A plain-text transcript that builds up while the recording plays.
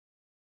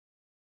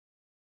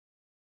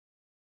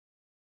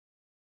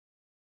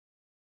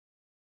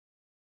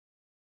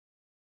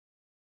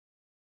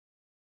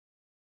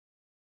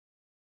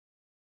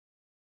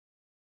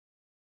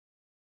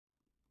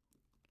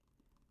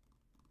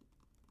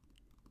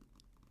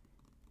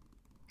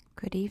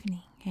Good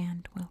evening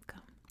and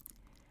welcome.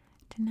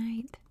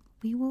 Tonight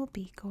we will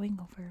be going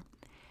over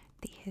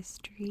the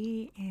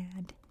history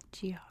and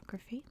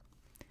geography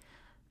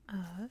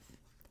of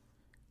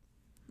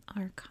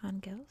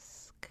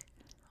Arkhangelsk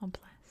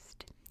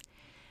Oblast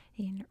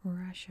in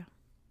Russia.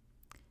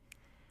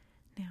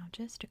 Now,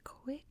 just a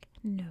quick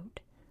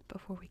note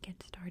before we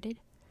get started,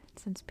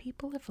 since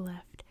people have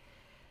left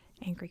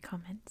angry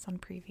comments on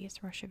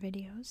previous Russia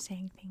videos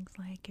saying things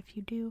like, if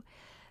you do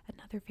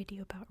another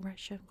video about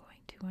Russia, I'm going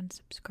to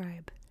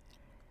unsubscribe,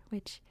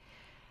 which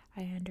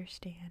I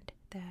understand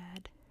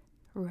that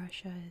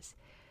Russia is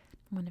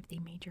one of the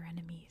major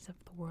enemies of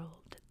the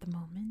world at the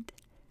moment.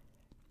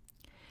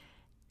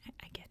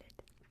 I get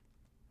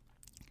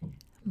it.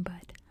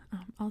 But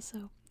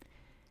also,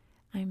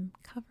 I'm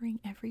covering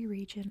every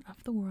region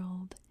of the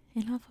world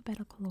in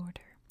alphabetical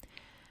order.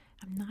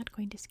 I'm not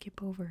going to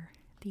skip over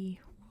the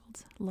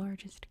world's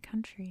largest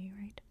country,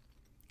 right?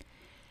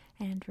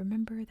 And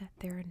remember that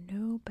there are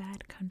no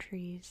bad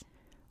countries,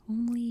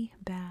 only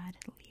bad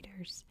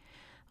leaders,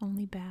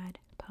 only bad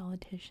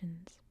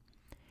politicians.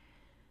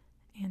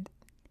 And,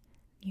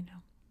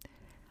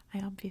 I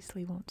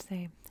obviously won't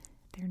say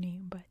their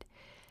name, but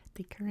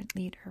the current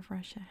leader of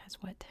Russia has,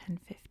 10,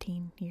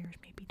 15 years,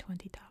 maybe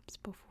 20 tops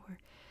before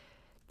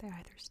they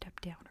either step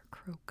down or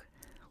croak.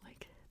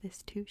 Like,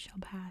 this too shall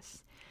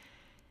pass.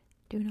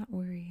 Do not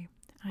worry.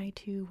 I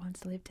too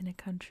once lived in a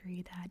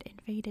country that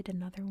invaded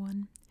another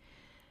one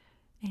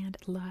and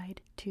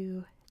lied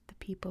to the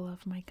people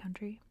of my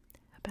country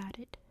about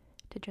it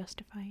to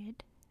justify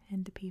it,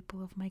 and the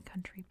people of my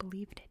country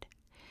believed it.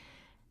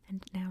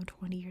 And now,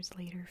 20 years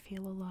later,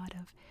 feel a lot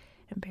of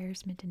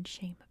embarrassment and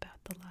shame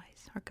about the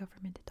lies our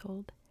government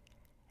told,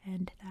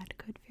 and that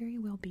could very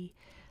well be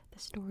the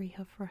story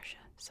of Russia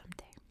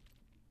someday.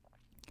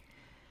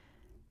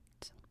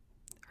 So,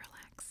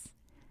 relax.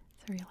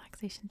 It's a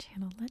relaxation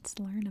channel. Let's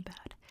learn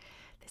about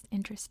this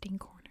interesting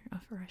corner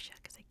of Russia,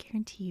 because I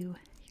guarantee you,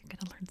 you're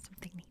going to learn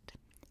something neat.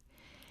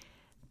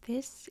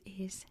 This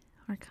is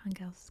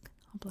Arkhangelsk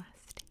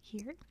Oblast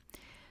here,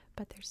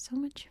 but there's so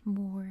much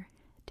more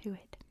to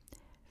it.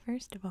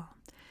 First of all,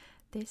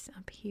 this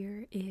up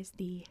here is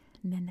the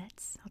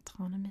Nenets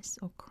Autonomous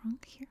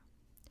Okrug here,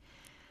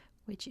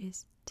 which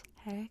is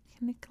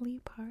technically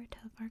part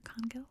of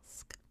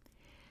Arkhangelsk,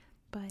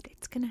 but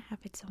it's going to have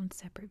its own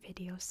separate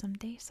video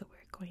someday, so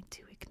we're going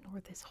to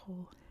ignore this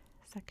whole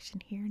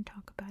section here and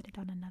talk about it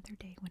on another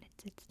day when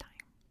it's its time.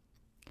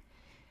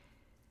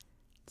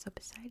 So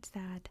besides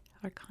that,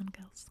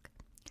 Arkhangelsk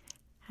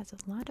has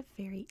a lot of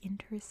very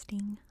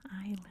interesting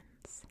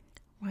islands.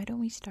 Why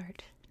don't we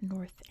start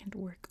north and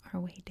work our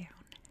way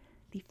down?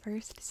 The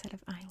first set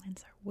of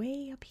islands are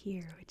way up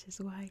here, which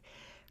is why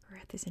we're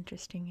at this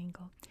interesting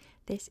angle.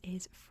 This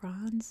is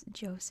Franz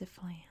Joseph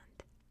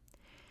Land.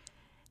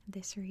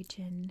 This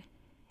region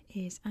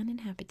is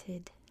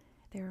uninhabited.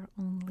 There are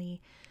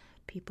only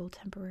people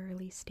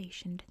temporarily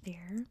stationed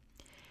there.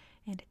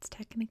 And it's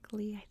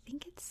technically, I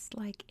think it's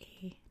like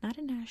not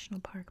a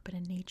national park, but a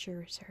nature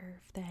reserve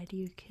that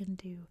you can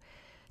do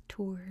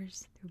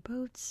tours through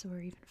boats or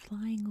even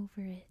flying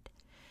over it.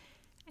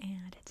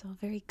 And it's all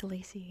very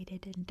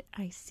glaciated and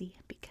icy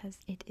because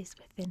it is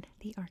within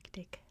the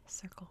Arctic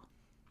Circle.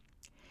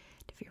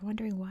 And if you're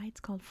wondering why it's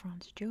called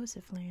Franz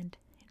Joseph Land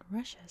in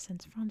Russia,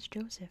 since Franz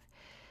Joseph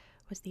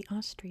was the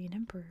Austrian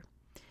emperor,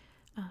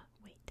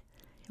 wait,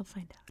 you'll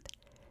find out.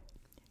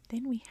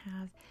 Then we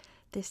have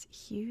this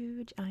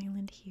huge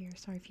island here.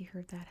 Sorry if you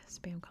heard that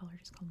spam caller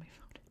just called my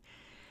phone.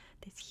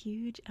 This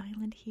huge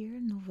island here,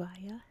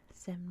 Novaya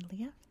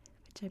Zemlya,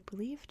 which I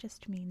believe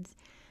just means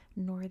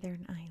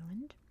northern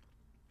island.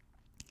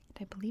 And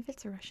I believe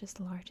it's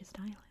Russia's largest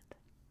island,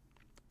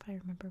 if I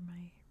remember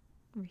my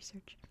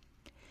research.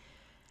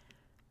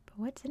 But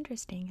what's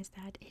interesting is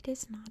that it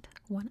is not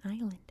one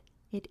island.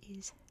 It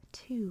is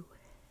two.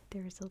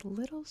 There's a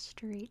little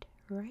strait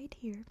right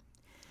here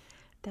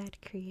that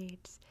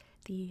creates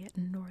the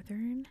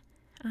northern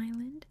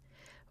island,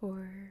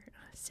 or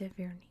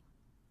Severny,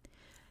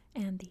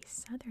 and the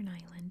southern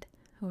island,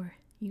 or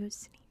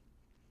Yuzhny.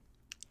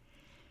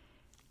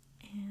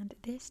 And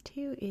this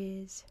too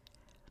is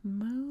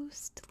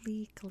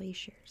mostly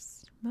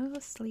glaciers,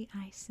 mostly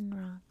ice and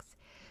rocks,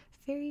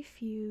 very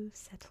few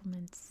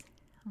settlements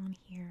on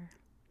here,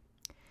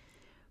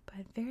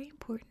 but very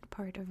important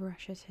part of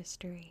Russia's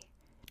history,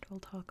 and we'll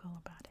talk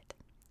all about it.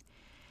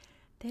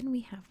 Then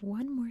we have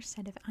one more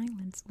set of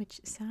islands,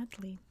 which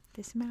sadly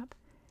this map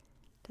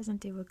doesn't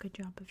do a good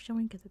job of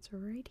showing because it's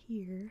right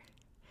here.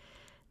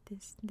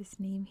 This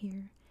name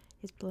here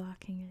is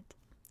blocking it.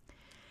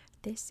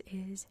 This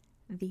is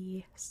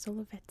the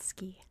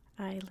Solovetsky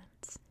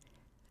Islands.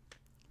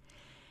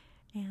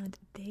 And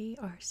they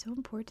are so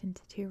important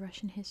to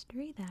Russian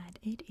history that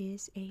it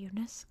is a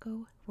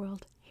UNESCO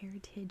World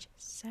Heritage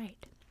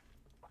Site.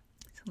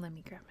 So let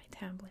me grab my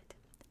tablet,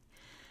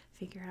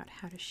 figure out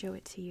how to show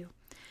it to you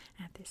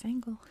at this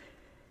angle,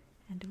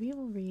 and we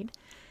will read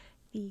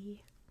the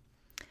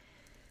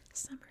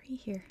summary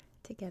here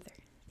together.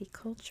 The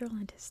cultural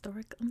and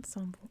historic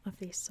ensemble of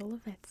the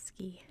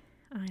Solovetsky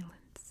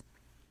Islands.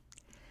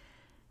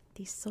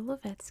 The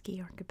Solovetsky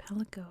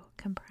archipelago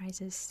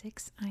comprises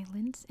 6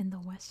 islands in the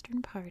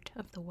western part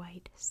of the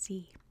White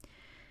Sea,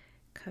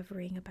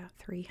 covering about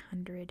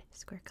 300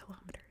 square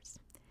kilometers.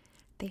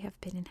 They have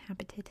been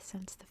inhabited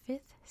since the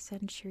 5th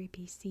century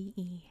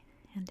BCE,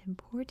 and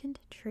important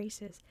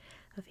traces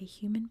of a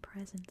human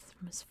presence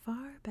from as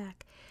far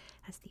back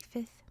as the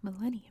 5th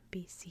millennium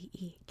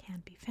BCE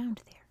can be found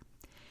there.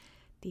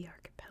 The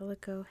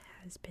archipelago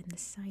has been the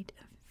site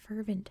of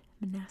fervent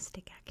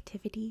monastic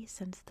activity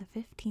since the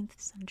 15th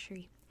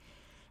century,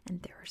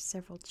 and there are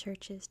several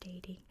churches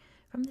dating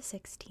from the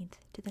 16th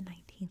to the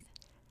 19th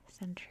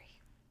century.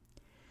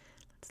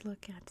 Let's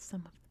look at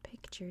some of the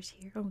pictures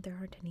here. Oh, there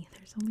aren't any.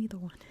 There's only the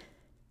one.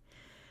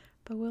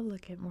 But we'll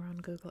look at more on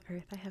Google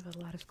Earth. I have a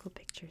lot of cool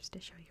pictures to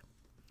show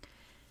you.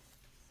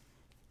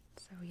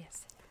 So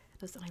yes,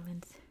 those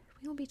islands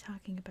we will be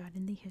talking about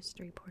in the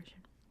history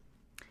portion.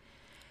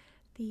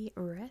 The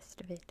rest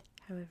of it,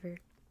 however,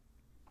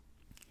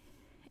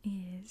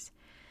 is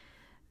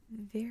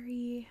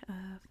very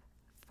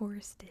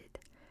forested,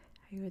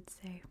 I would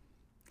say.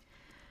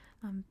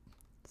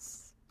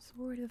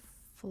 Sort of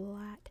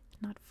flat,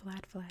 not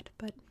flat,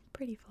 but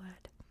pretty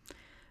flat.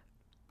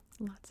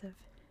 Lots of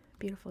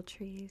beautiful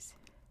trees,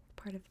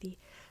 part of the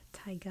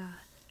taiga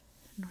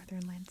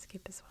northern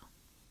landscape as well.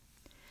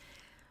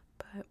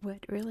 But what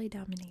really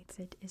dominates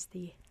it is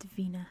the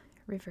Dvina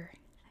River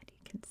that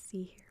you can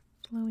see here,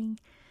 flowing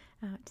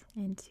out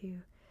into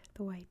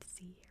the White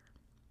Sea.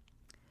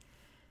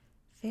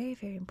 Very,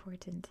 very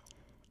important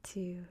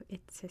to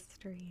its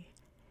history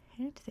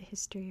and the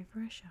history of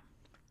Russia.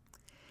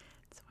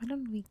 So why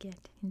don't we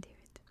get into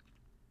it?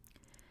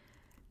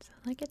 So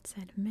like it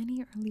said,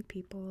 many early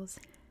peoples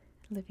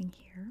living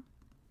here.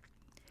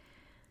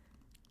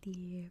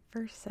 The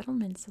first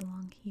settlements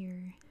along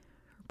here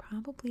are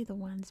probably the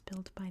ones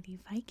built by the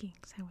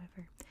Vikings,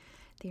 however.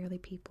 The early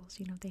peoples,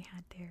 they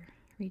had their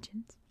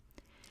regions.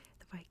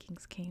 The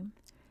Vikings came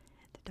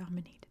and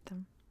dominated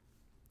them.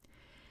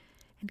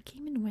 And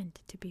came and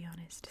went, to be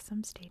honest.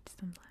 Some stayed,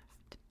 some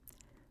left.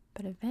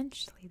 But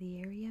eventually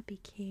the area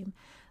became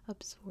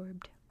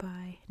absorbed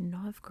by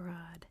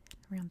Novgorod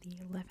around the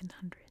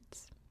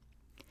 1100s.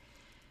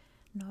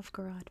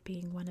 Novgorod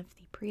being one of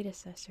the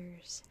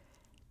predecessors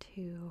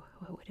to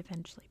what would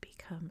eventually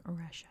become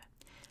Russia.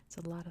 It's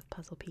a lot of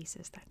puzzle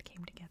pieces that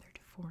came together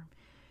to form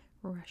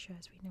Russia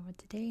as we know it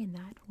today, and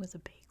that was a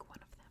big one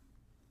of them.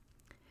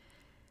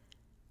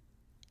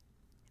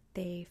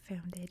 They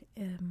founded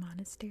a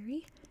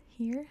monastery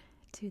here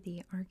to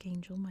the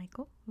Archangel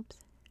Michael.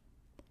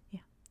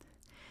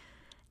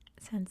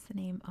 Hence the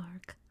name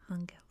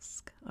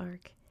Arkhangelsk.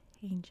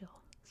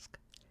 Arkhangelsk.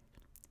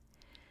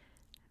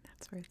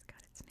 That's where it's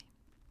got its name.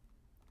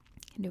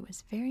 And it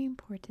was very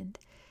important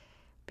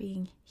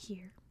being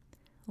here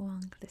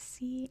along the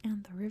sea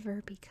and the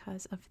river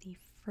because of the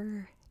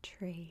fur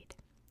trade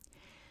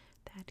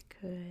that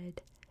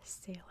could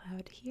sail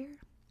out here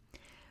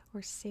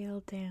or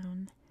sail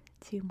down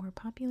to more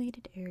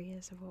populated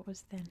areas of what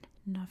was then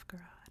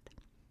Novgorod.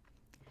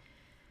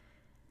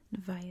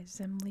 Novaya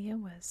Zemlya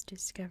was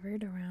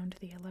discovered around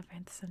the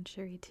 11th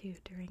century too,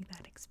 during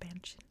that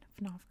expansion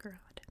of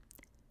Novgorod.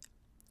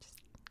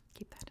 Just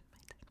keep that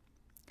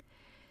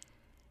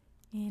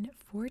in mind. In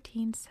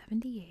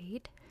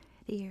 1478,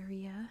 the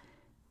area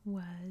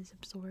was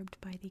absorbed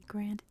by the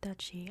Grand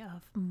Duchy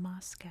of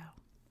Moscow,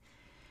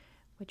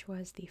 which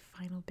was the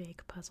final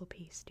big puzzle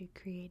piece to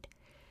create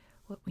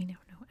what we now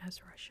know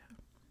as Russia.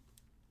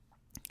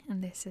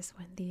 And this is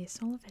when the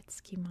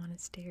Solovetsky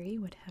Monastery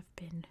would have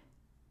been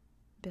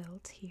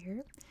built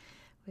here,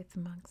 with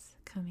monks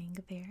coming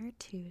there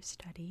to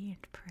study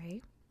and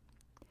pray.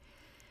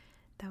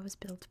 That was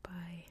built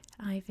by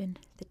Ivan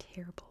the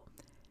Terrible,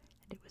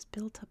 and it was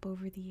built up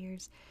over the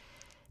years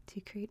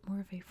to create more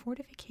of a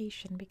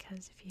fortification,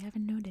 because if you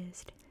haven't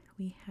noticed,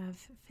 we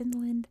have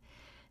Finland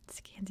and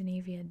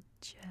Scandinavia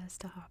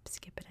just a hop,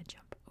 skip, and a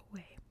jump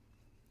away.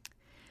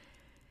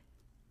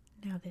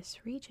 Now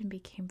this region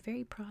became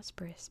very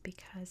prosperous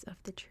because of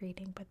the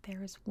trading, but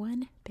there is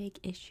one big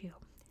issue,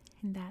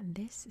 in that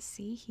this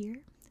sea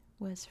here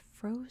was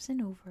frozen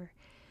over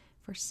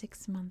for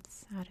 6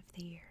 months out of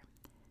the year.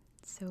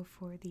 So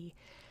for the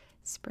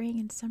spring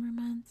and summer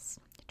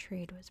months,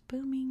 trade was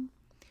booming,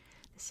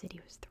 the city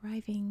was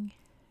thriving,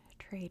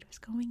 trade was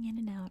going in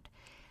and out,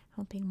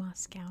 helping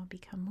Moscow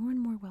become more and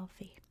more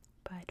wealthy.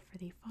 But for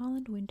the fall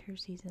and winter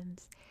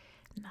seasons,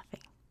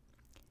 nothing.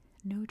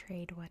 No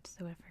trade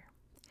whatsoever.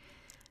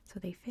 So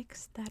they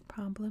fixed that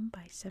problem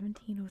by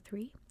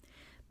 1703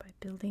 by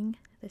building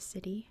the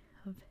city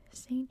of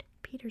St.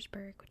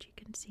 Petersburg, which you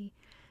can see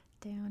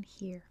down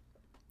here.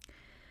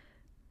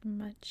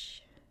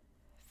 Much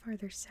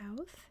farther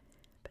south,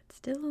 but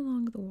still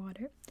along the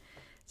water,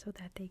 so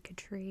that they could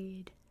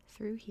trade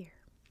through here.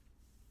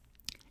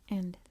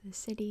 And the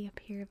city up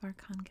here of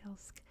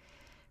Arkhangelsk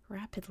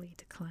rapidly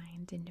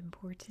declined in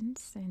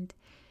importance and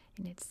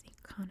in its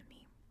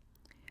economy.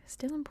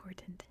 Still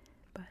important,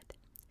 but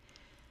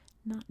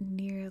not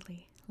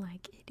nearly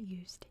like it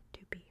used to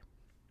be.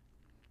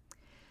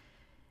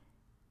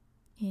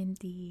 In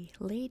the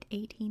late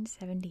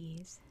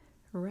 1870s,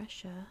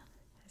 Russia,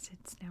 as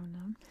it's now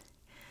known,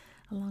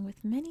 along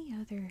with many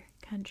other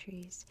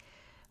countries,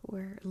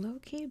 were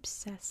low-key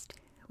obsessed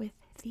with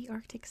the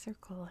Arctic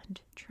Circle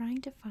and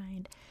trying to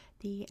find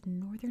the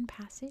Northern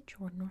Passage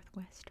or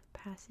Northwest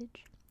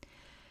Passage,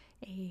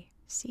 a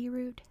sea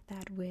route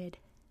that would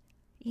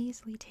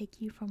easily take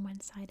you from one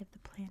side of the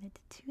planet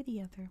to the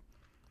other.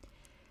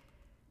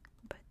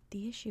 But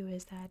the issue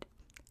is that,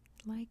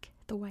 like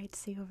the White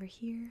Sea over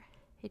here,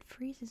 it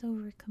freezes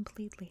over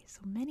completely,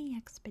 so many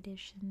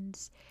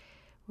expeditions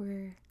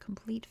were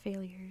complete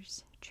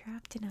failures,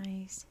 trapped in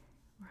ice,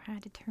 or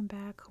had to turn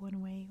back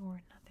one way or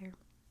another.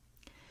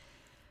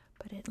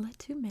 But it led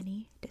to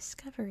many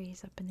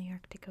discoveries up in the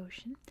Arctic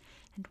Ocean,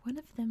 and one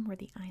of them were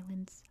the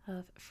islands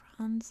of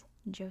Franz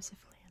Josef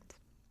Land.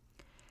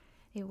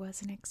 It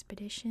was an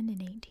expedition in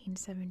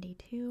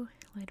 1872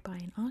 led by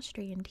an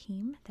Austrian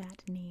team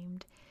that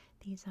named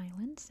these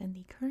islands, and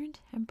the current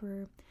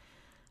emperor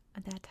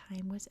at that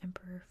time was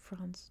Emperor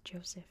Franz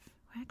Josef.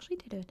 I actually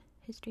did a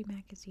History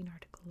Magazine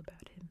article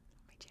about him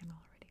on my channel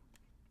already,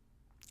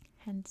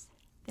 hence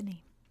the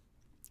name.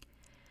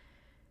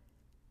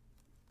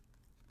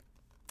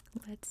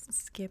 Let's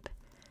skip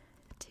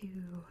to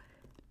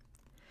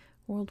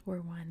World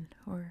War I,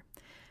 or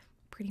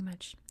pretty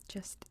much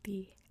just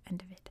the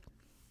end of it,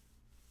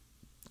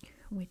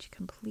 which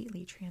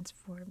completely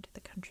transformed the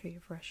country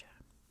of Russia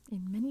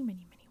in many,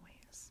 many, many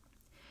ways.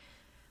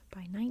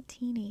 By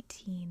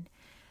 1918,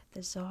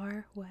 the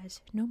Tsar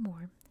was no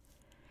more,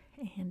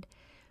 and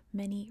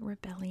many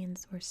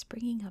rebellions were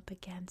springing up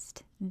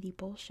against the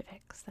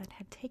Bolsheviks that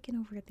had taken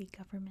over the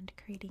government,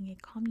 creating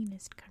a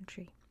communist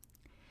country.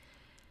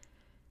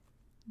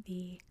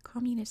 The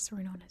communists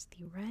were known as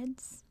the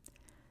Reds.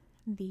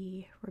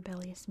 The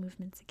rebellious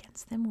movements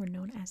against them were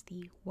known as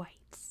the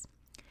Whites.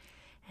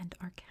 And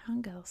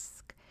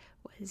Arkhangelsk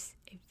was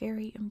a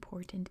very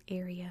important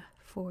area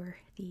for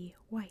the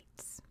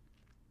Whites.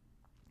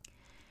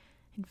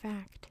 In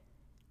fact,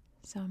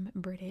 some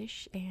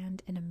British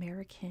and an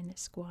American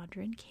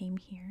squadron came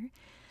here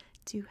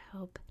to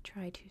help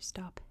try to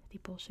stop the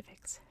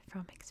Bolsheviks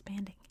from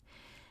expanding.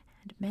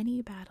 And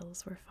many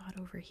battles were fought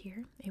over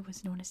here. It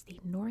was known as the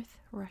North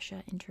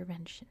Russia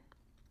Intervention.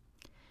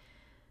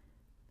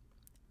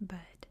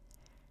 But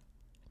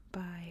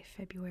by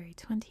February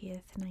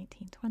 20th,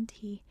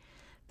 1920,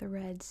 the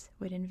Reds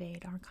would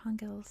invade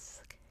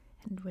Arkhangelsk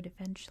and would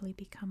eventually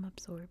become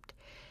absorbed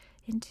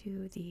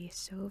into the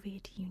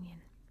Soviet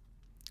Union.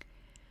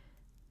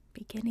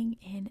 Beginning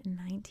in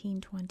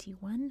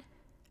 1921,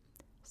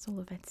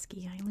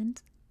 Solovetsky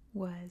Island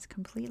was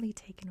completely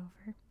taken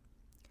over.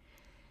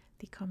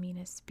 The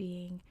communists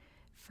being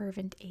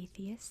fervent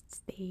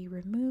atheists, they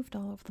removed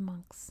all of the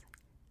monks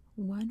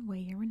one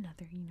way or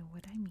another, you know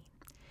what I mean.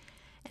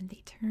 And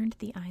they turned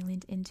the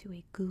island into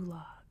a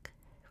gulag,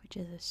 which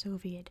is a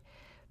Soviet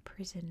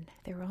prison.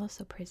 There were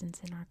also prisons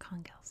in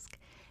Arkhangelsk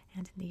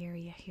and in the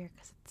area here,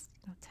 because it's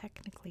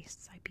technically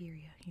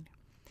Siberia,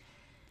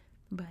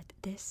 But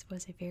this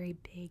was a very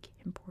big,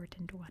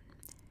 important one,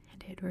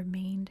 and it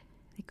remained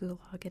the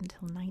gulag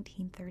until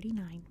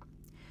 1939,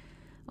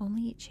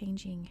 only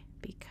changing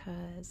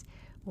because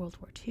World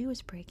War II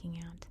was breaking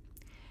out,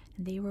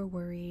 and they were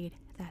worried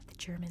that the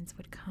Germans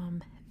would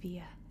come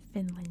via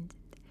Finland,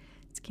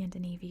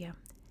 Scandinavia,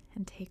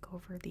 and take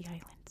over the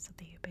island, so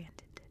they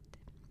abandoned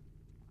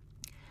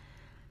it.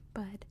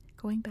 But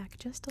going back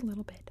just a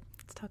little bit,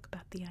 let's talk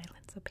about the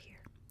islands up here.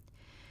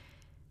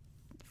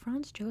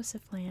 Franz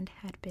Josef Land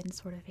had been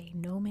sort of a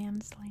no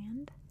man's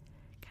land,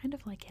 kind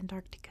of like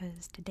Antarctica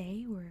is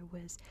today, where it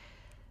was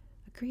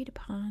agreed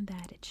upon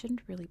that it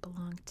shouldn't really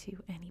belong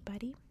to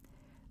anybody.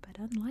 But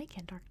unlike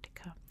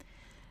Antarctica,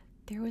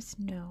 there was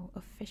no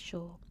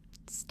official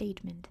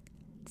statement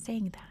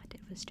saying that.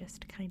 It was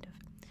just kind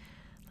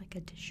of like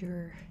a de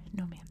jure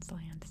no man's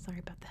land. Sorry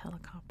about the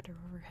helicopter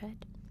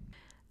overhead.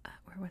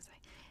 Where was I?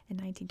 In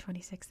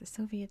 1926, the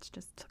Soviets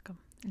just took them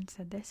and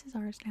said, this is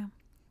ours now.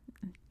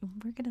 And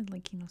we're gonna,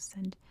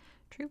 send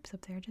troops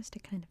up there just to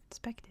kind of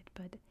inspect it.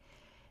 But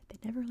they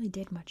never really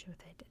did much with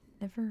it.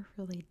 Never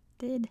really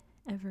did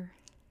ever,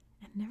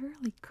 and never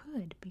really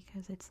could,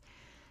 because it's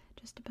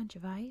just a bunch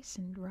of ice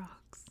and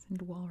rocks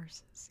and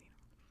walruses,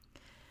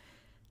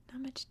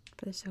 Not much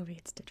for the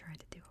Soviets to try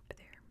to do up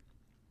there.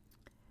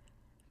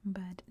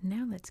 But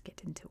now let's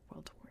get into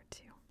World War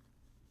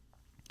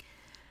II.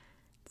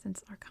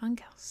 Since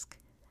Arkhangelsk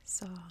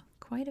saw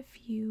quite a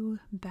few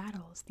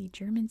battles, the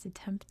Germans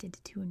attempted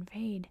to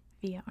invade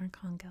via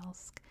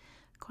Arkhangelsk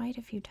quite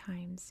a few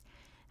times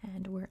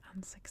and were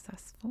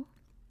unsuccessful.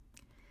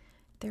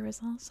 There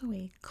was also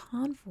a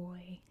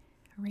convoy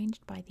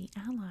arranged by the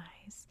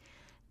Allies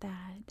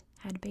that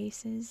had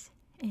bases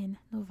in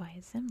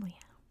Novaya Zemlya.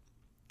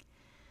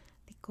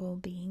 The goal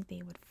being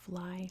they would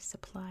fly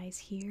supplies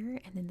here,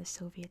 and then the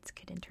Soviets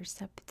could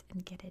intercept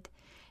and get it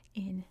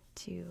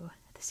into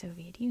the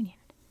Soviet Union,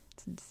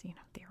 since,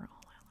 they were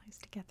all allies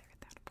together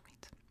at that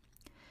point.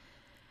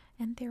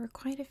 And there were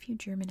quite a few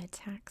German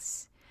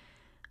attacks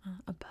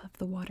above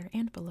the water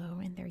and below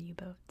in their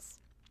U-boats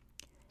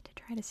to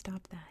try try to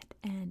stop that,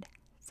 and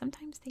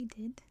sometimes they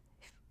did.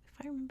 If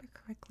I remember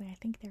correctly, I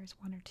think there was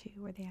one or two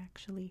where they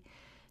actually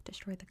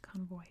destroyed the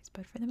convoys,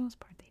 but for the most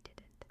part they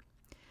didn't.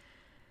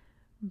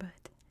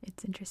 But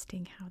it's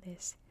interesting how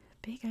this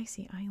big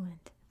icy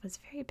island was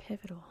very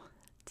pivotal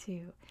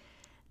to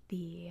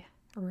the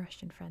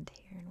Russian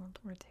frontier in World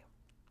War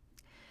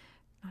II.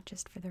 Not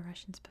just for the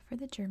Russians, but for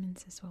the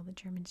Germans as well. The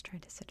Germans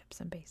tried to set up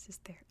some bases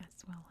there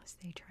as well as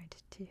they tried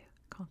to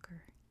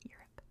conquer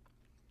Europe.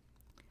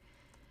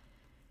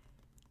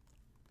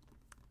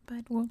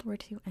 But World War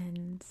II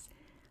ends.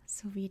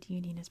 Soviet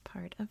Union is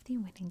part of the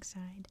winning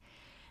side,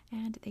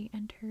 and they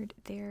entered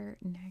their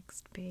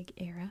next big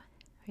era,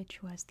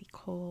 which was the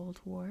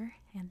Cold War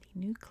and the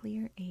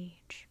nuclear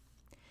age.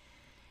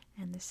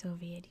 And the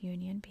Soviet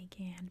Union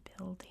began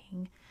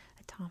building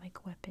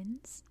atomic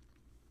weapons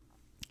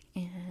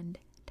and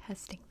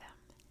testing them.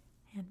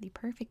 And the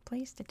perfect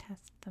place to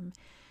test them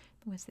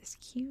was this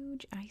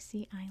huge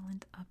icy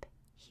island up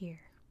here.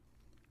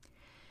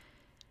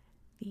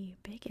 The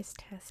biggest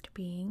test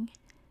being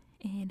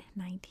in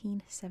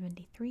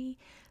 1973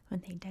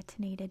 when they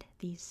detonated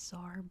the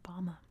Tsar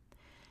Bomba,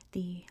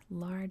 the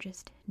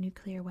largest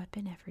nuclear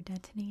weapon ever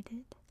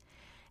detonated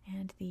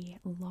and the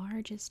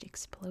largest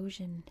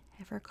explosion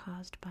ever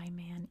caused by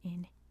man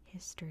in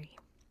history.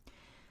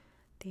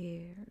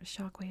 The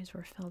shockwaves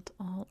were felt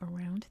all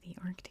around the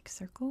Arctic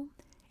Circle,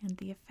 and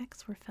the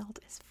effects were felt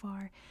as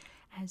far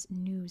as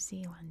New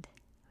Zealand.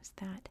 It was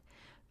that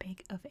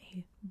big of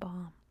a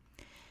bomb.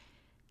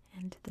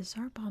 And the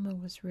Tsar Bomba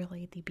was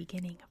really the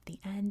beginning of the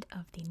end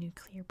of the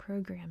nuclear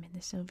program in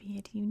the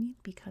Soviet Union,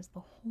 because the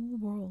whole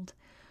world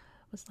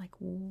was like,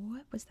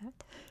 what was that?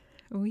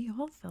 We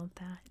all felt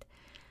that.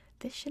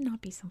 This should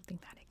not be something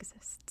that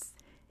exists.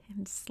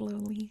 And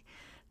slowly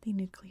the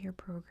nuclear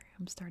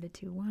program started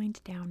to wind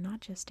down, not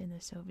just in the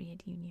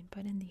Soviet Union,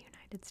 but in the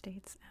United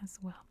States as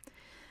well.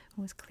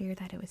 It was clear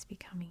that it was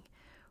becoming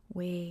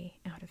way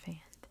out of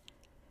hand.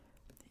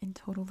 In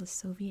total, the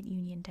Soviet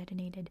Union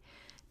detonated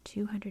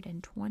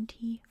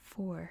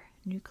 224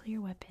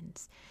 nuclear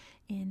weapons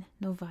in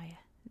Novaya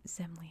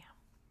Zemlya.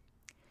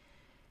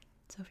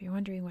 So if you're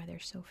wondering why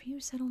there's so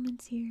few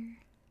settlements here,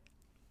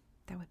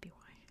 that would be why.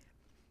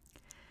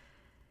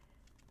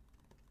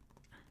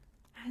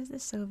 As the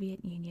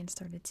Soviet Union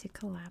started to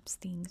collapse,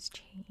 things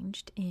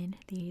changed in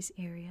these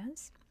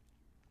areas.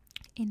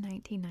 In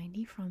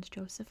 1990, Franz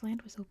Josef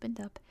Land was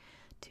opened up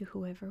to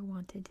whoever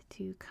wanted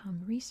to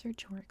come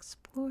research or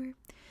explore,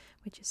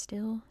 which is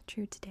still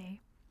true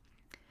today.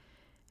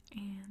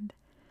 And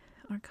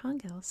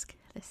Arkhangelsk,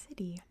 the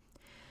city,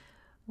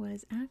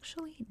 was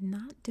actually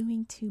not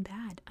doing too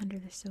bad under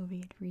the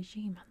Soviet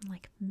regime.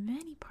 Unlike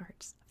many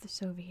parts of the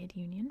Soviet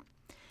Union,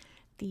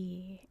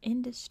 the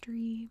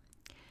industry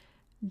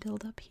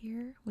build-up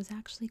here was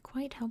actually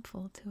quite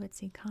helpful to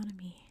its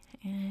economy.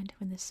 And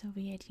when the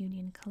Soviet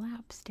Union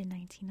collapsed in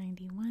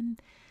 1991,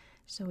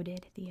 so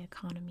did the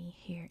economy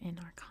here in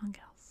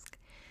Arkhangelsk.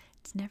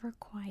 It's never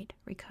quite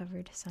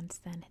recovered since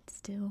then. It's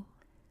still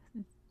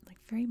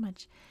very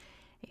much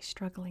a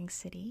struggling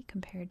city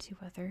compared to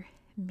other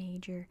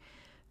major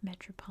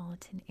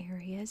metropolitan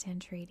areas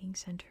and trading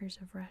centers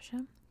of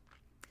Russia.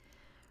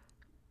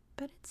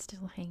 But it's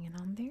still hanging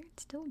on there.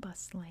 It's still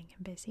bustling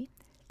and busy.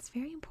 It's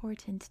very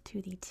important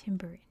to the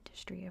timber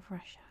industry of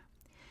Russia.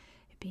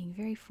 It being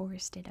very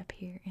forested up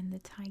here in the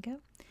taiga,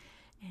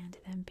 and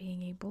them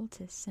being able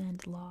to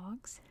send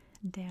logs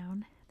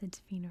down the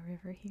Dvina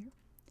River here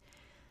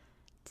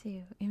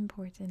to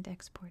import and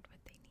export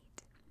what they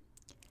need.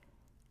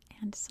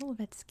 And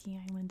Solovetsky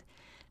Island,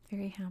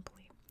 very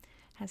happily,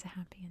 has a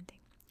happy ending.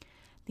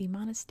 The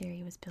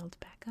monastery was built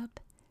back up,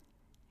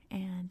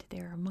 and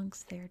there are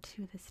monks there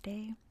to this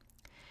day.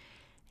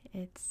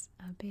 It's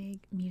a big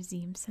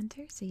museum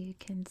center, so you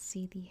can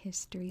see the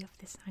history of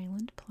this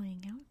island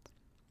playing out.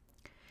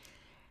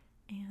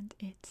 And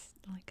it's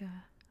like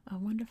a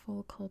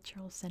wonderful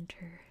cultural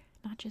center,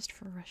 not just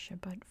for Russia,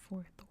 but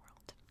for the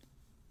world.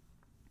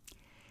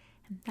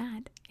 And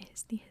that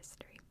is the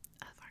history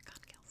of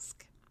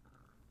Arkhangelsk.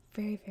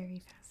 Very, very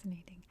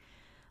fascinating.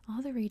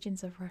 All the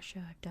regions of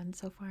Russia I've done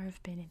so far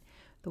have been in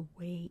the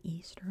way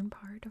eastern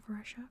part of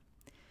Russia.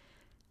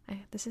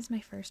 This is my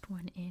first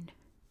one in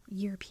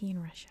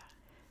European Russia.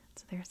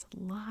 So there's a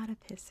lot of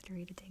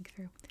history to dig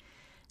through.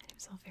 And it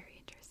was all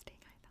very interesting,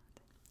 I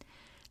thought.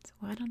 So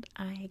why don't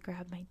I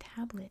grab my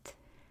tablet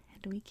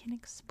and we can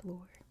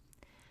explore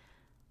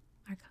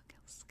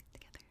Arkhangelsk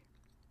together.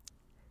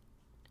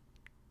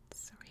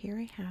 So here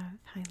I have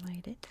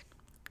highlighted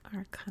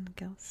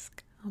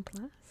Arkhangelsk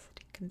Oblast.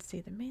 You can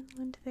see the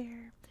mainland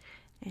there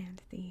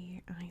and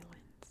the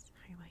islands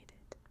highlighted.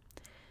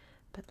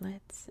 But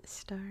let's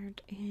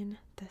start in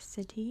the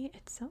city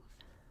itself.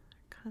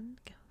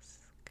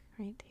 Arkhangelsk,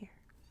 right here.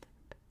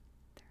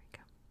 There we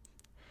go.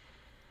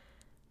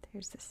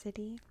 There's the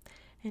city.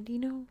 And you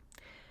know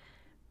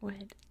what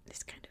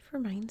this kind of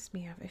reminds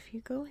me of? If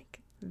you go like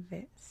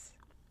this,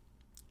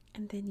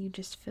 and then you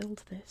just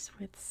filled this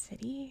with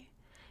city,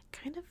 it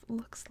kind of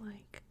looks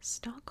like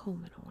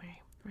Stockholm in a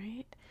way,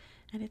 right?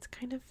 And it's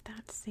kind of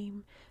that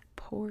same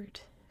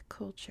port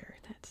culture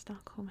that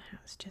Stockholm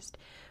has, just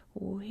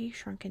way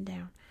shrunken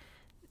down,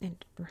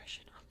 and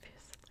Russian,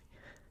 obviously.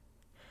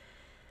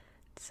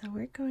 So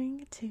we're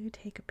going to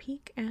take a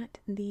peek at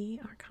the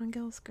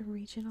Arkhangelsk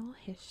Regional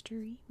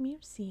History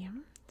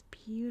Museum. It's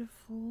a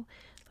beautiful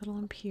little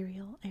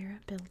imperial era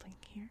building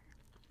here.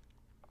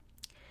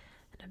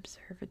 An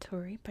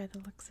observatory by the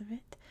looks of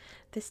it.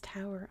 This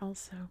tower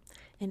also,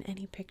 in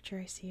any picture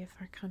I see of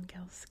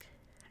Arkhangelsk,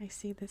 I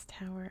see this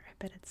tower. I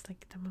bet it's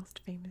like the most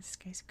famous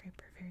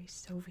skyscraper, very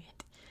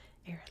Soviet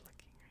era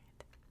looking,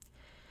 right?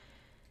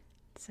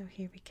 So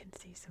here we can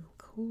see some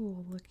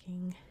cool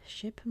looking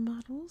ship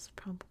models,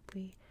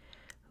 probably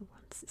who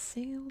once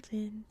sailed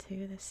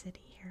into the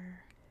city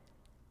here.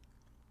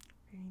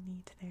 Very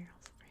neat there,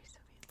 also very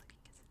Soviet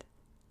looking, isn't it?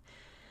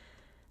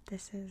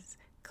 This is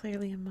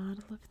clearly a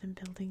model of them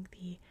building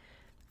the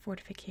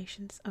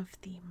fortifications of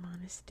the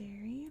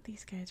monastery.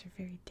 These guys are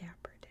very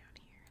dapper down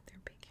here.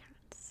 They're big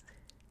hats.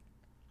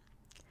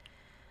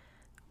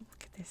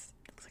 Look at this.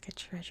 It looks like a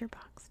treasure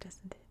box,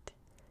 doesn't it?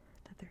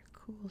 Another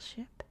cool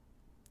ship.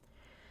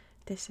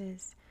 This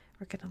is,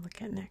 we're going to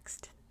look at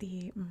next,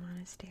 the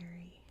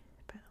monastery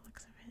by the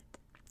looks of it.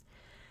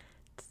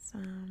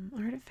 Some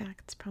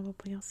artifacts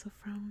probably also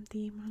from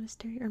the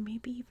monastery, or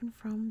maybe even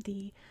from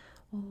the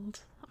old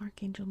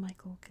Archangel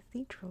Michael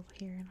Cathedral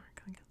here in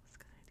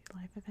Arkhangelsk. I do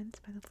live events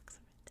by the looks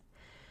of it.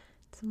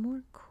 Some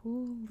more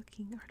cool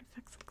looking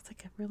artifacts. Looks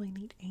like a really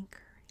neat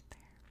anchor right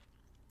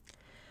there.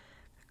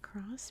 A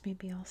cross,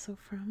 maybe also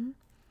from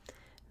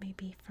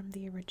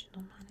the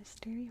original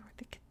monastery or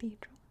the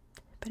cathedral.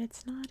 But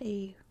it's not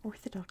a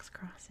Orthodox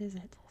cross, is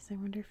it? So I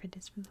wonder if it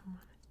is from the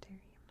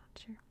monastery. I'm not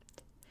sure.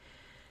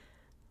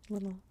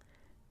 Little,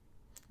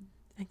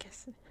 I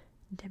guess,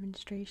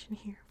 demonstration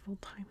here of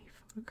old-timey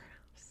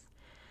photographs.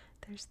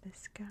 There's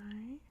this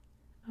guy.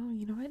 Oh,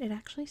 you know what? It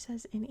actually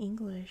says in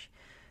English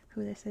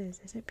who this is.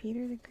 Is it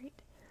Peter the Great?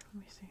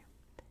 Let me see.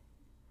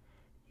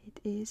 It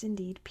is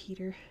indeed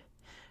Peter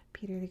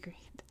the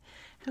Great.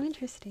 How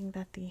interesting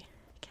that the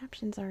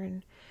captions are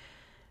in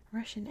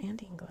Russian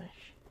and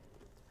English.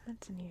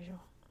 That's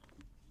unusual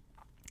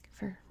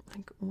for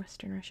like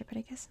Western Russia, but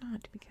I guess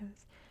not,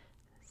 because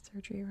the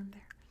surgery room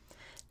there.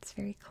 It's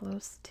very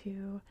close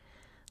to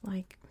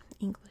like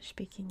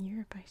English-speaking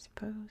Europe, I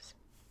suppose.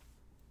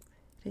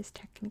 It is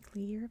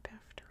technically Europe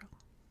after all.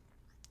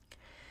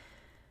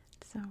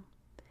 So,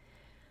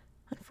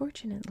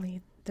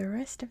 unfortunately, the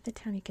rest of the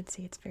town, you can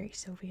see it's very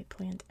Soviet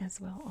planned as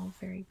well, all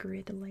very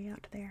grid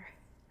layout there.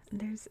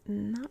 There's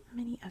not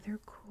many other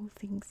cool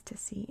things to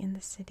see in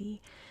the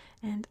city,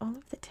 and all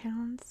of the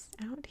towns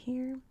out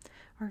here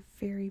are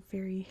very,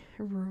 very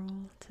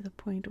rural, to the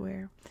point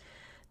where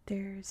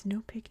there's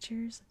no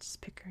pictures. Let's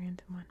just pick a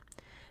random one.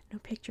 No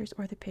pictures,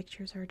 or the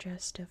pictures are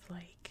just of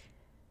like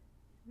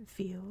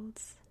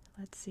fields.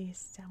 Let's see,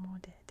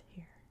 Samoded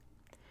here.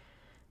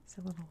 It's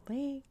a little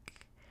lake,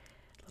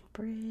 little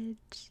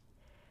bridge,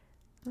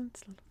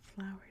 lots of little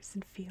flowers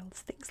and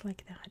fields, things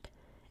like that.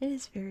 It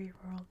is very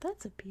rural.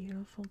 That's a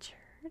beautiful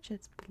church.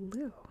 It's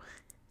blue.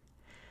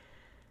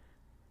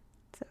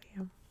 So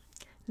yeah,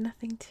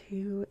 nothing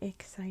too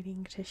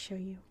exciting to show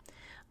you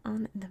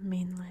on the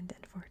mainland,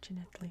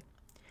 unfortunately.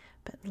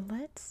 But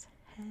let's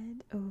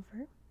head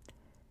over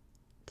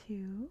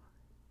to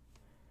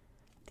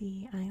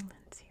the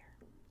islands here.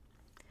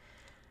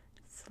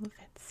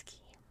 Slovetsky.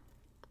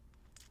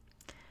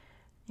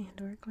 And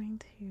we're going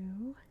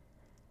to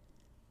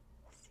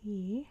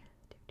see,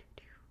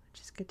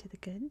 just go to the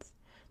goods.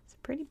 It's a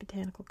pretty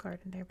botanical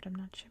garden there, but I'm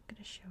not sure I'm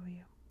going to show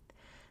you.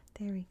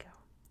 There we go.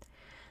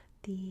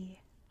 The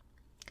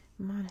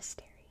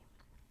monastery.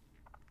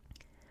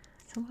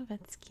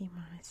 Slovetsky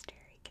Monastery.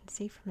 You can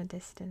see from a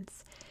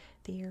distance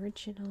the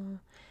original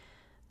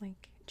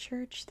like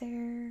church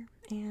there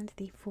and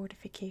the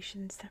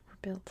fortifications that were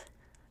built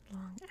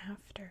long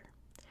after,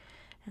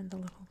 and the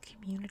little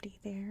community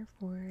there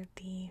for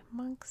the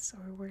monks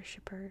or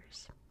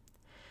worshippers.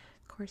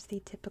 Of course,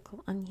 the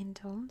typical onion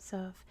domes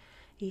of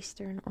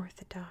Eastern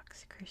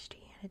Orthodox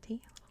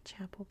Christianity. A little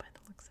chapel by the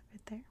looks of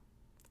it there.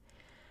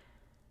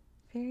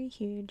 Very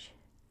huge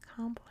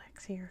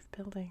complex here of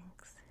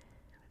buildings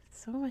with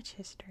so much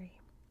history.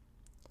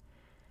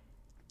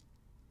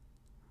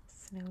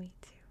 Snowy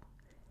too.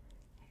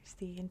 Here's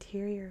the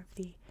interior of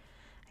the,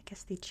 I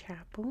guess, the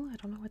chapel. I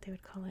don't know what they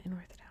would call it in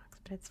Orthodox,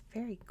 but it's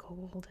very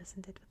gold,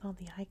 isn't it, with all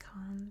the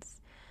icons.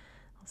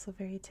 Also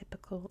very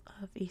typical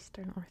of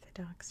Eastern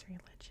Orthodox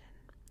religion.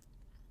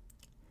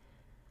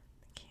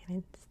 The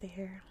cannons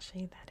there. I'll show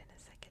you that in a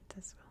second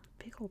as well.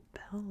 Big old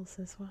bells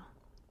as well.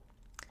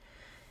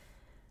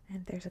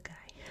 And there's a guy.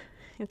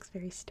 He looks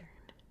very stern.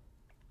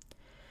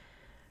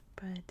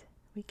 But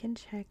we can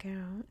check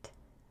out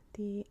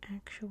the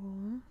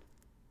actual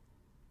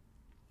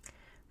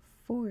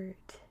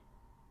fort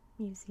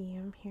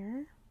museum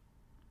here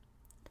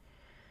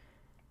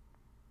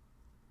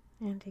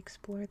and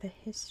explore the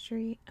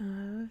history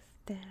of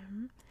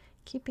them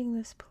keeping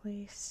this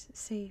place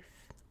safe.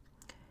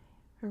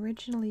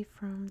 Originally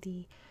from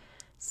the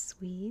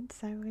Swedes,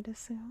 I would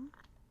assume,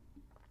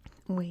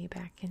 way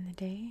back in the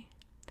day.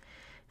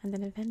 and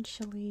then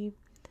eventually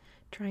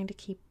trying to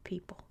keep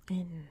people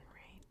in,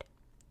 right?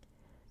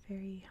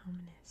 Very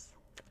ominous.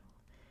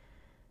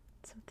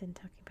 Something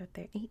talking about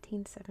there.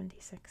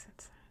 1876,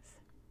 it says.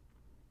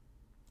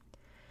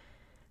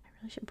 I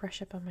really should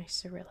brush up on my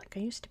Cyrillic. I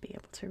used to be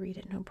able to read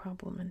it no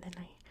problem, and then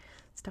I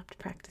stopped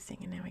practicing,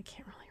 and now I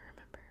can't really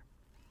remember.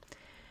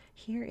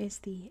 Here is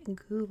the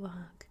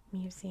Gulag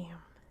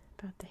Museum,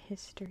 about the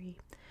history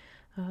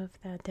of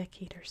the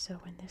decade or so,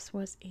 and this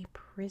was a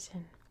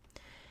prison.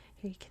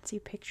 Here you can see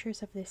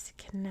pictures of this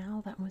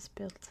canal that was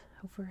built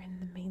over in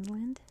the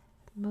mainland,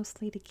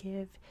 mostly to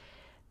give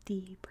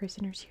the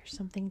prisoners here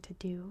something to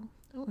do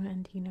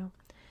and, you know,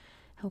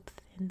 help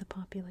thin the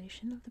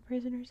population of the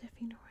prisoners, if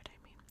you know what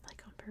I mean,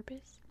 like on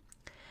purpose.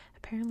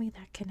 Apparently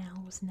that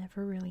canal was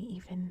never really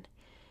even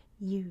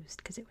used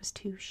because it was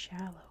too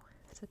shallow.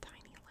 It's a tiny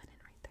Lenin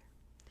right there.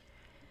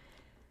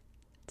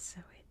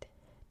 So it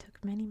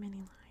took many, many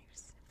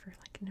lives for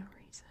like no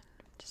reason,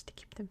 just to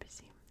keep them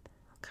busy.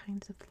 All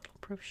kinds of little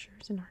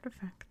brochures and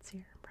artifacts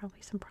here.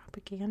 Probably some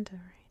propaganda,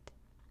 right?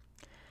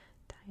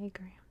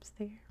 Diagrams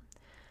there.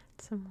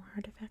 Some more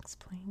artifacts,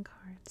 playing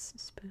cards,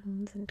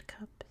 spoons and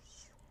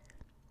cups.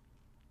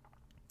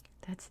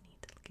 That's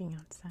neat, looking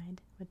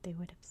outside, what they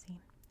would have seen.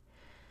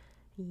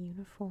 A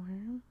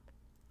uniform.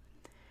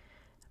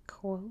 A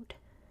quote,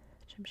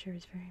 which I'm sure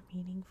is very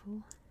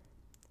meaningful.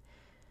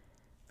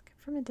 Looking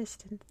from a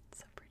distance, it's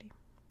so pretty.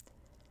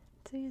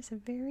 So yes, a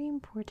very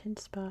important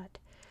spot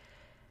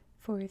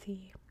for the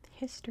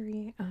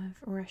history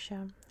of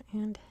Russia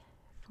and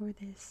for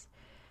this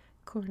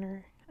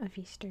corner of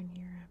Eastern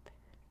Europe.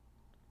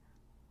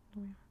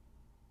 Oh,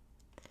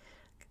 yeah.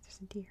 There's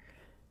a deer.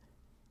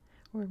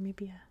 Or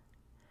maybe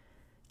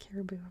a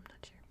caribou, I'm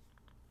not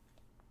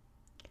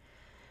sure.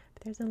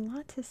 But there's a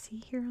lot to see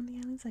here on the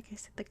islands. Like I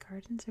said, the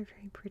gardens are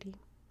very pretty.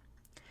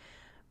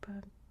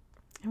 But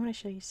I want to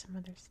show you some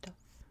other stuff.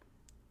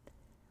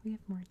 We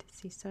have more to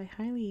see, so I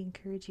highly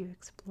encourage you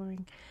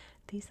exploring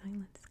these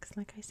islands, because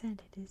like I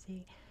said, it is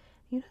a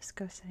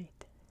UNESCO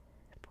site,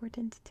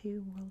 important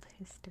to world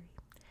history.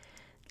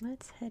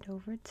 Let's head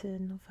over to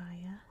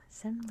Novaya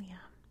Zemlya,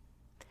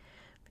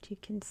 which you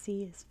can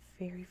see is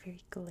very,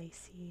 very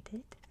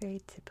glaciated,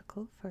 very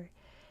typical for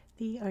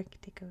the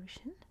Arctic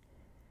Ocean.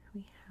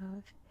 We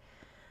have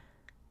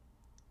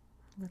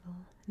a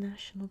little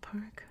national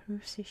park,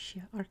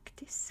 Russische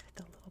Arktis, with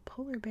a little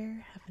polar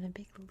bear having a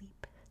big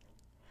leap.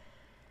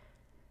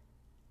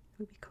 It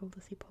would be cool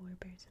to see polar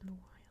bears in the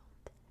wild.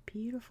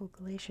 Beautiful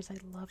glaciers. I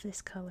love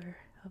this color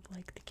of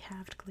like the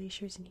calved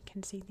glaciers, and you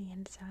can see the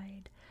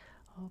inside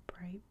all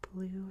bright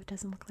blue. It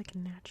doesn't look like a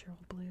natural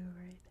blue,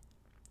 right?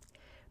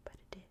 But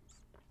it is.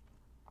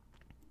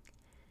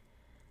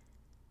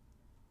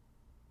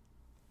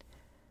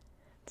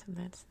 So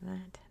that's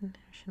that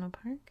national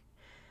park.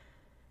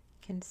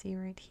 You can see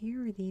right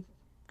here where the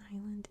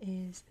island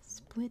is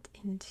split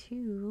in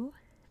two.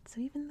 So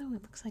even though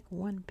it looks like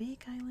one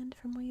big island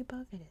from way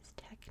above, it is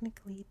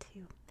technically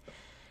two.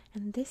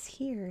 And this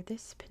here,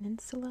 this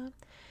peninsula,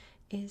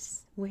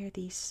 is where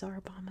the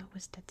Tsar bomber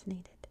was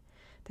detonated.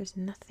 There's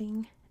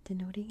nothing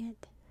denoting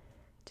it.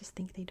 Just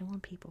think they don't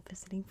want people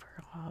visiting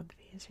for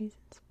obvious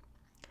reasons.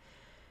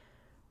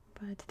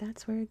 But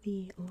that's where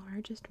the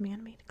largest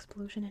man-made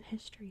explosion in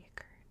history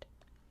occurred.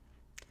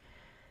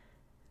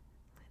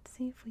 Let's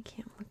see if we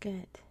can't look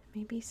at,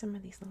 maybe some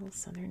of these little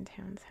southern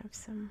towns have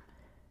some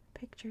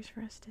pictures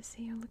for us to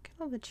see. Oh, look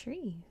at all the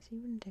trees. You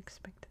wouldn't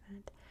expect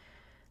that.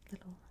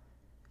 Little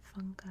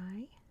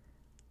fungi.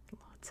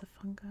 Lots of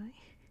fungi.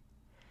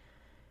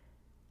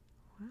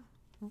 Wow,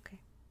 okay.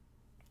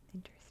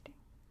 Interesting.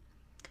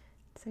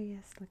 So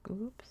yes, look,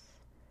 oops.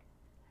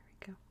 There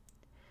we go.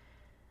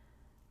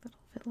 Little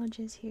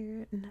villages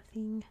here,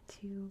 nothing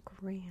too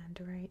grand,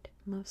 right?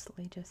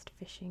 Mostly just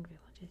fishing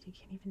villages. You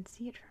can't even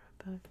see it from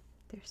above.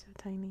 They're so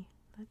tiny.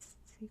 Let's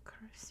see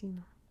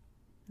Carcino.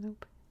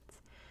 Nope.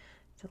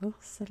 It's a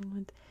little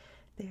settlement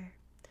there.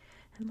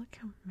 And look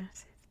how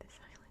massive this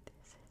island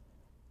is.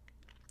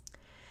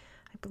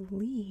 I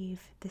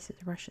believe this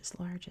is Russia's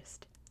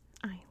largest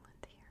island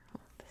here.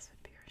 Oh, this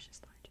would be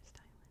Russia's largest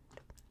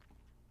island.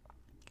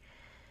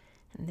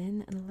 And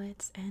then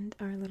let's end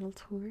our little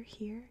tour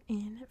here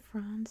in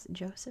Franz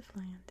Joseph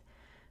Land,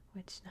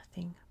 which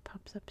nothing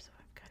pops up, so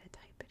I've got to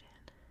type it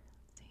in.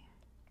 Let's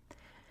see.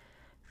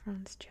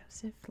 Franz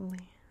Joseph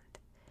Land,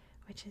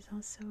 which is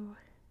also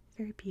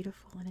very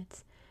beautiful in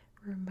its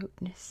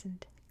remoteness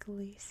and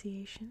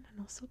glaciation, and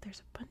also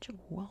there's a bunch of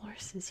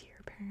walruses here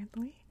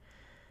apparently.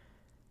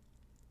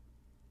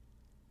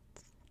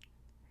 It's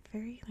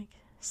very like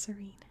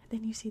serene.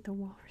 Then you see the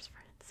walrus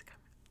friends come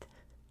out.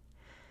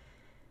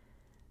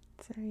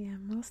 So yeah,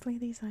 mostly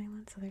these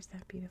islands. So there's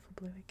that beautiful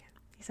blue again.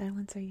 These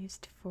islands are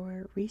used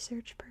for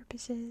research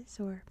purposes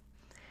or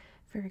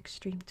for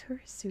extreme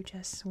tourists who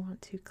just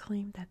want to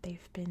claim that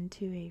they've been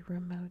to a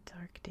remote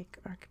Arctic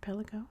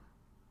archipelago.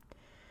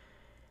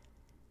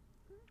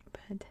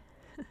 But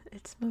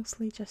it's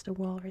mostly just a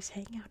walrus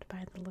hangout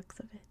by the looks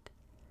of it.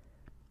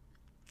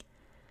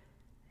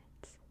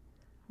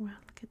 Wow,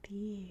 look at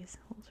these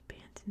old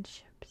abandoned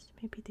ships.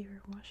 Maybe they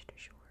were washed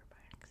ashore.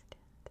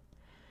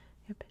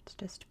 Yep, it's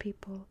just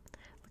people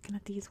looking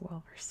at these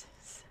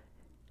walruses.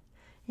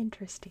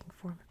 Interesting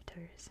form of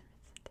tourism,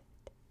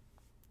 isn't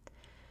it?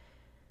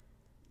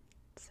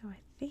 So I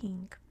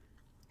think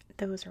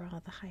those are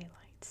all the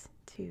highlights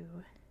to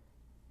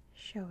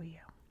show you.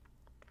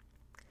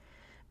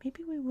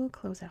 Maybe we will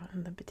close out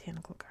on the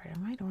botanical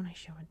garden. Why don't I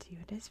show it to you?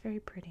 It is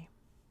very pretty.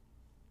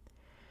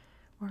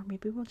 Or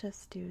maybe we'll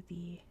just do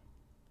the...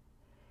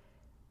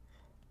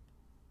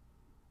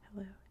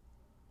 Hello.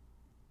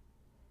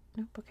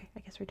 Nope, okay, I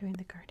guess we're doing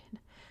the garden.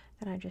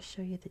 Then I just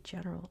show you the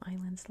general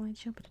island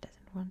slideshow, but it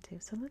doesn't want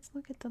to. So let's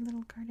look at the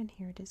little garden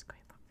here. It is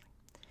quite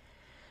lovely.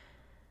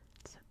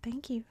 So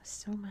thank you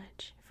so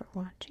much for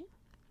watching.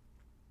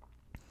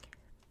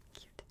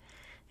 Cute.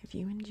 If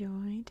you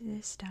enjoyed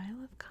this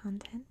style of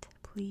content,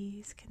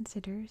 please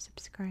consider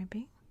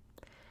subscribing.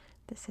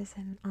 This is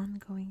an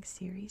ongoing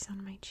series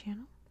on my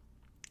channel.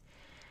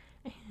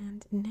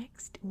 And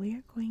next, we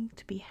are going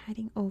to be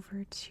heading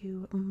over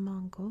to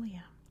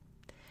Mongolia.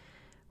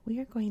 We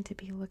are going to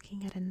be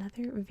looking at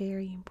another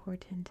very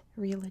important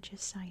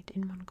religious site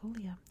in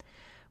Mongolia,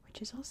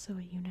 which is also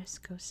a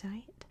UNESCO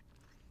site,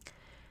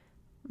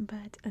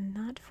 but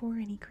not for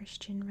any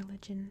Christian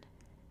religion,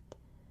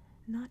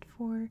 not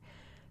for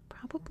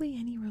probably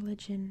any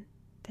religion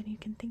that you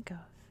can think of.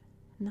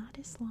 Not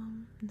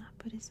Islam, not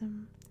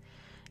Buddhism,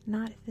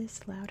 not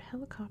this loud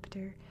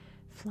helicopter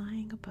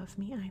flying above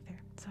me either.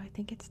 So I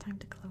think it's time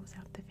to close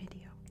out the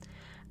video.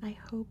 I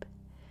hope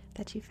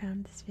that you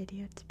found this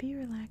video to be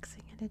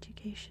relaxing and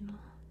educational,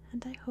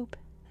 and I hope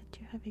that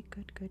you have a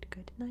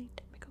good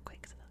night.